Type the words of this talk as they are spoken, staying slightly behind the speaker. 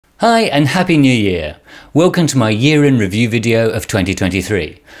Hi and Happy New Year! Welcome to my year-in review video of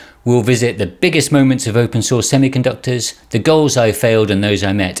 2023. We'll visit the biggest moments of open source semiconductors, the goals I failed and those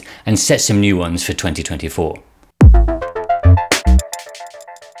I met, and set some new ones for 2024.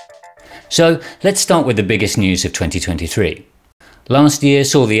 So let's start with the biggest news of 2023. Last year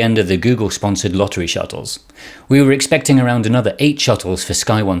saw the end of the Google-sponsored lottery shuttles. We were expecting around another 8 shuttles for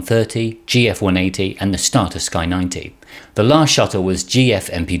Sky 130, GF 180 and the start of Sky 90. The last shuttle was GF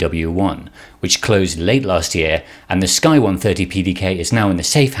MPW-1, which closed late last year, and the Sky 130 PDK is now in the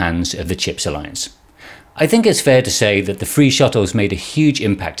safe hands of the CHIPS Alliance. I think it's fair to say that the free shuttles made a huge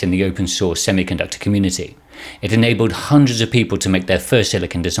impact in the open source semiconductor community. It enabled hundreds of people to make their first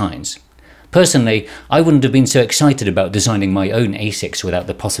silicon designs. Personally, I wouldn't have been so excited about designing my own ASICs without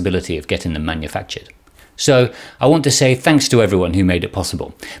the possibility of getting them manufactured. So I want to say thanks to everyone who made it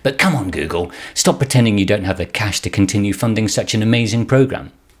possible. But come on Google, stop pretending you don't have the cash to continue funding such an amazing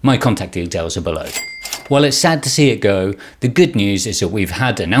program. My contact details are below. While it's sad to see it go, the good news is that we've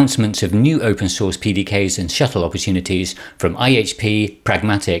had announcements of new open source PDKs and shuttle opportunities from IHP,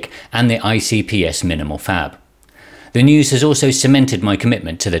 Pragmatic and the ICPS Minimal Fab. The news has also cemented my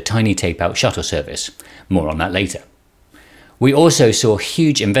commitment to the tiny tape-out shuttle service. More on that later. We also saw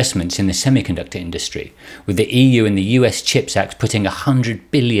huge investments in the semiconductor industry, with the EU and the US CHIPS Act putting $100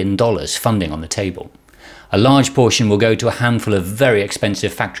 billion funding on the table. A large portion will go to a handful of very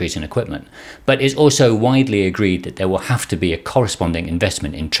expensive factories and equipment, but it's also widely agreed that there will have to be a corresponding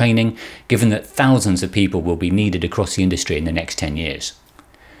investment in training, given that thousands of people will be needed across the industry in the next 10 years.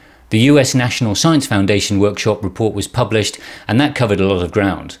 The US National Science Foundation Workshop report was published, and that covered a lot of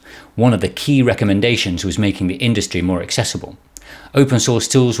ground. One of the key recommendations was making the industry more accessible. Open source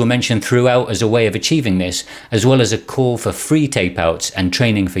tools were mentioned throughout as a way of achieving this, as well as a call for free tape-outs and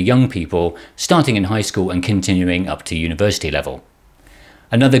training for young people, starting in high school and continuing up to university level.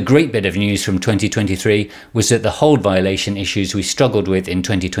 Another great bit of news from 2023 was that the hold violation issues we struggled with in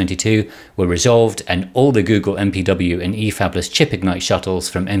 2022 were resolved, and all the Google MPW and eFabless Chip Ignite shuttles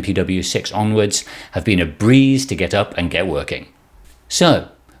from MPW 6 onwards have been a breeze to get up and get working. So,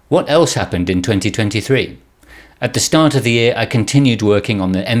 what else happened in 2023? At the start of the year, I continued working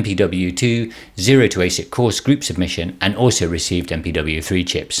on the MPW2 Zero to ASIC course group submission and also received MPW3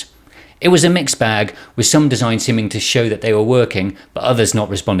 chips. It was a mixed bag, with some designs seeming to show that they were working, but others not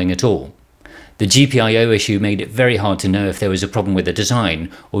responding at all. The GPIO issue made it very hard to know if there was a problem with the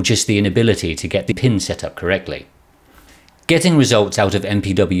design, or just the inability to get the pin set up correctly. Getting results out of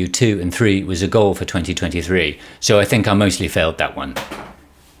MPW 2 and 3 was a goal for 2023, so I think I mostly failed that one.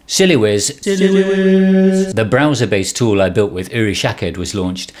 SillyWiz, the browser-based tool I built with Uri Shaked, was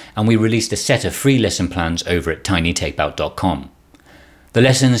launched, and we released a set of free lesson plans over at tinytapeout.com. The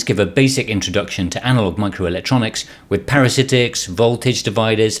lessons give a basic introduction to analog microelectronics with parasitics, voltage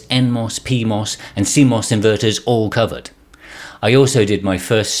dividers, NMOS, PMOS and CMOS inverters all covered. I also did my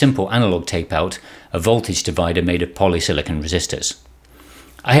first simple analog tape-out, a voltage divider made of polysilicon resistors.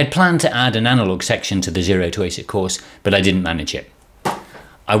 I had planned to add an analog section to the Zero to ASIC course, but I didn't manage it.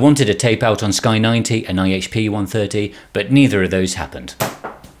 I wanted a tape-out on Sky 90 and IHP 130, but neither of those happened.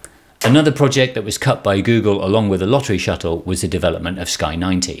 Another project that was cut by Google along with the lottery shuttle was the development of Sky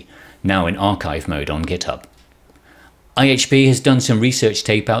 90, now in archive mode on GitHub. IHP has done some research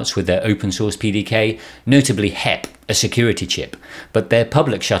tapeouts with their open source PDK, notably HEP, a security chip, but their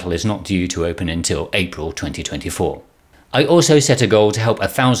public shuttle is not due to open until April 2024. I also set a goal to help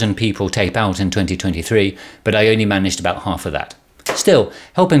 1,000 people tape out in 2023, but I only managed about half of that. Still,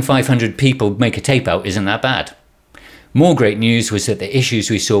 helping 500 people make a tapeout isn't that bad. More great news was that the issues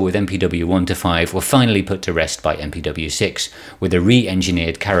we saw with MPW 1 to 5 were finally put to rest by MPW 6 with a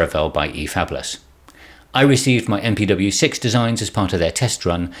re-engineered caravel by eFabless. I received my MPW 6 designs as part of their test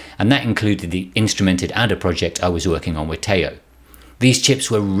run, and that included the instrumented adder project I was working on with Teo. These chips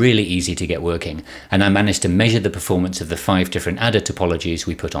were really easy to get working, and I managed to measure the performance of the 5 different adder topologies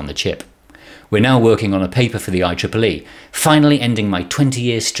we put on the chip. We're now working on a paper for the IEEE, finally ending my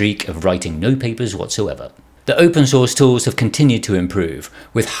 20-year streak of writing no papers whatsoever. The open source tools have continued to improve,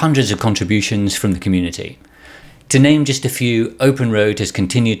 with hundreds of contributions from the community. To name just a few, OpenRoad has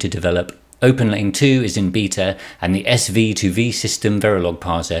continued to develop, OpenLane 2 is in beta, and the SV2V system Verilog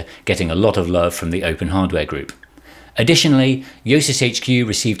parser getting a lot of love from the Open Hardware group. Additionally, Yosis HQ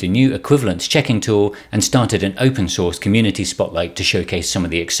received a new equivalence checking tool and started an open source community spotlight to showcase some of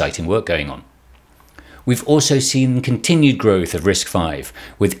the exciting work going on. We've also seen continued growth of RISC-V,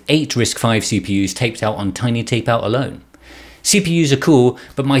 with 8 RISC-V CPUs taped out on Tiny Tapeout alone. CPUs are cool,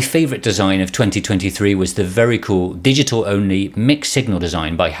 but my favourite design of 2023 was the very cool digital-only mixed signal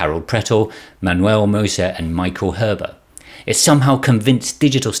design by Harold Prettel, Manuel Moser and Michael Herber. It somehow convinced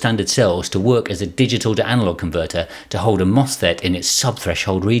digital standard cells to work as a digital to analog converter to hold a MOSFET in its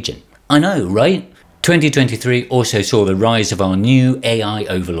sub-threshold region. I know, right? 2023 also saw the rise of our new AI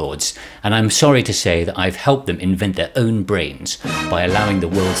overlords, and I'm sorry to say that I've helped them invent their own brains by allowing the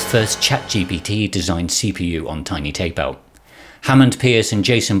world's first ChatGPT designed CPU on Tiny Tapeout. Hammond Pierce and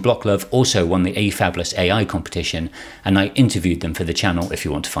Jason Blocklove also won the AFabulous AI competition, and I interviewed them for the channel if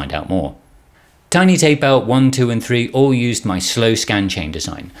you want to find out more. Tiny Tapeout 1, 2 and 3 all used my slow scan chain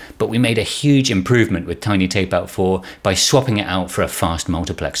design, but we made a huge improvement with Tiny Tapeout 4 by swapping it out for a fast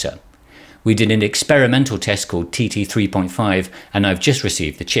multiplexer. We did an experimental test called TT3.5 and I've just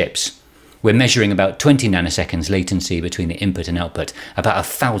received the chips. We're measuring about 20 nanoseconds latency between the input and output, about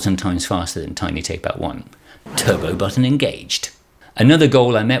 1,000 times faster than Tiny Tapeout 1. Turbo button engaged. Another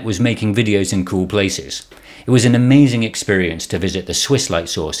goal I met was making videos in cool places. It was an amazing experience to visit the Swiss light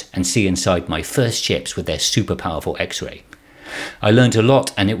source and see inside my first chips with their super powerful X-ray. I learned a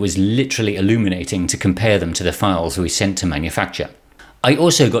lot and it was literally illuminating to compare them to the files we sent to manufacture. I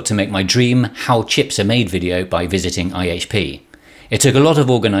also got to make my dream How Chips Are Made video by visiting IHP. It took a lot of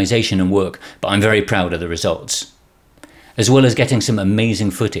organisation and work, but I'm very proud of the results. As well as getting some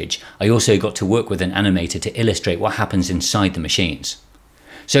amazing footage, I also got to work with an animator to illustrate what happens inside the machines.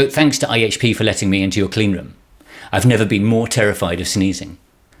 So thanks to IHP for letting me into your cleanroom. I've never been more terrified of sneezing.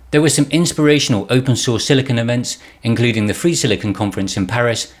 There were some inspirational open source silicon events, including the Free Silicon Conference in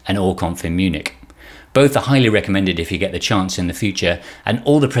Paris and AllConf in Munich. Both are highly recommended if you get the chance in the future, and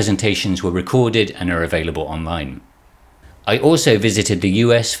all the presentations were recorded and are available online. I also visited the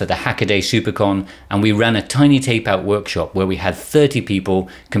US for the Hackaday SuperCon, and we ran a Tiny Tapeout workshop where we had 30 people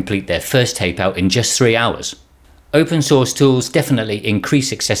complete their first tapeout in just 3 hours. Open source tools definitely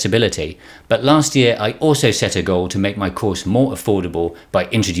increase accessibility, but last year I also set a goal to make my course more affordable by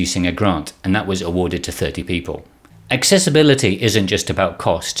introducing a grant, and that was awarded to 30 people. Accessibility isn't just about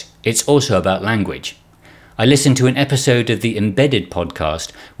cost, it's also about language. I listened to an episode of the Embedded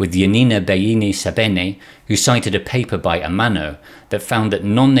podcast with Yanina Bayini Sabene, who cited a paper by Amano that found that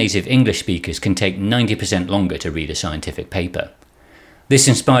non-native English speakers can take 90% longer to read a scientific paper. This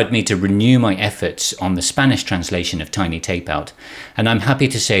inspired me to renew my efforts on the Spanish translation of Tiny Tapeout, and I'm happy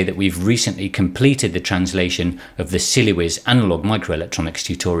to say that we've recently completed the translation of the Siliwiz analog microelectronics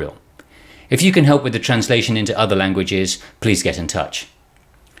tutorial. If you can help with the translation into other languages, please get in touch.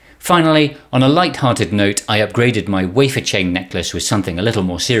 Finally, on a light-hearted note, I upgraded my wafer chain necklace with something a little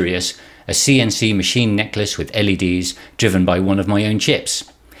more serious, a CNC machine necklace with LEDs driven by one of my own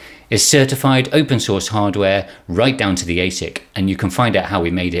chips. It's certified open source hardware right down to the ASIC, and you can find out how we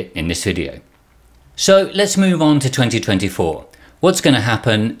made it in this video. So let's move on to 2024. What's going to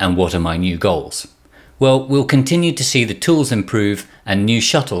happen and what are my new goals? Well, we'll continue to see the tools improve and new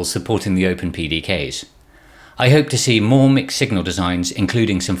shuttles supporting the open PDKs. I hope to see more mixed signal designs,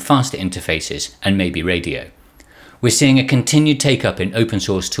 including some faster interfaces and maybe radio. We're seeing a continued take-up in open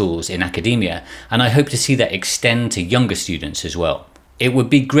source tools in academia, and I hope to see that extend to younger students as well. It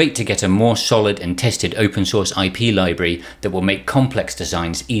would be great to get a more solid and tested open source IP library that will make complex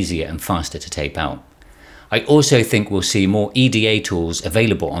designs easier and faster to tape out. I also think we'll see more EDA tools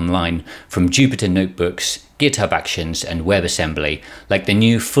available online from Jupyter Notebooks, GitHub Actions and WebAssembly, like the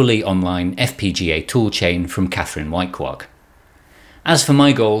new fully online FPGA toolchain from Catherine Whitequark. As for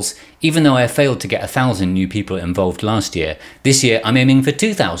my goals, even though I failed to get 1,000 new people involved last year, this year I'm aiming for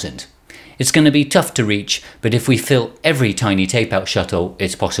 2,000. It's going to be tough to reach, but if we fill every Tiny Tapeout shuttle,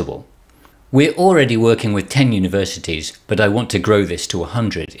 it's possible. We're already working with 10 universities, but I want to grow this to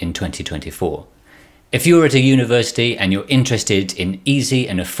 100 in 2024. If you're at a university and you're interested in easy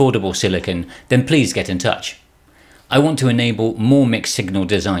and affordable silicon, then please get in touch. I want to enable more mixed signal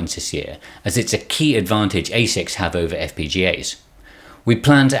designs this year, as it's a key advantage ASICs have over FPGAs. We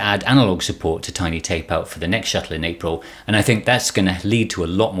plan to add analog support to Tiny Tapeout for the next shuttle in April, and I think that's going to lead to a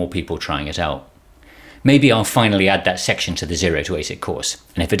lot more people trying it out. Maybe I'll finally add that section to the Zero to ASIC course,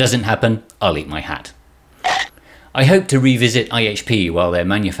 and if it doesn't happen, I'll eat my hat. I hope to revisit IHP while they're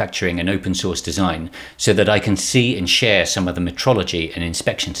manufacturing an open source design so that I can see and share some of the metrology and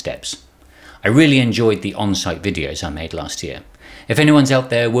inspection steps. I really enjoyed the on-site videos I made last year. If anyone's out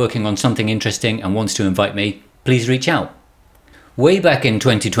there working on something interesting and wants to invite me, please reach out. Way back in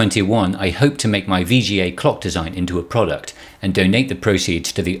 2021, I hoped to make my VGA clock design into a product and donate the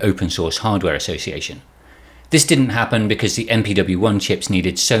proceeds to the Open Source Hardware Association. This didn't happen because the MPW1 chips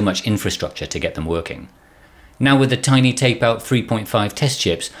needed so much infrastructure to get them working. Now with the Tiny Tapeout 3.5 test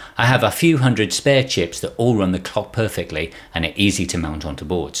chips, I have a few hundred spare chips that all run the clock perfectly and are easy to mount onto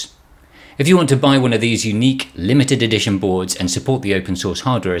boards. If you want to buy one of these unique, limited edition boards and support the Open Source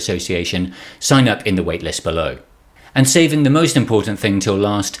Hardware Association, sign up in the waitlist below. And saving the most important thing till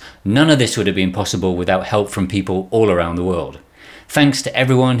last, none of this would have been possible without help from people all around the world. Thanks to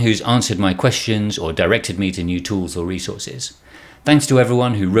everyone who's answered my questions or directed me to new tools or resources. Thanks to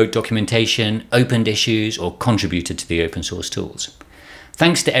everyone who wrote documentation, opened issues, or contributed to the open source tools.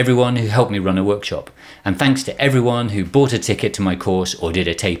 Thanks to everyone who helped me run a workshop, and thanks to everyone who bought a ticket to my course or did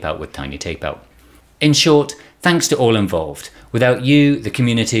a tape out with Tiny Tapeout. In short, thanks to all involved. Without you, the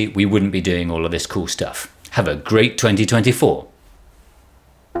community, we wouldn't be doing all of this cool stuff. Have a great 2024.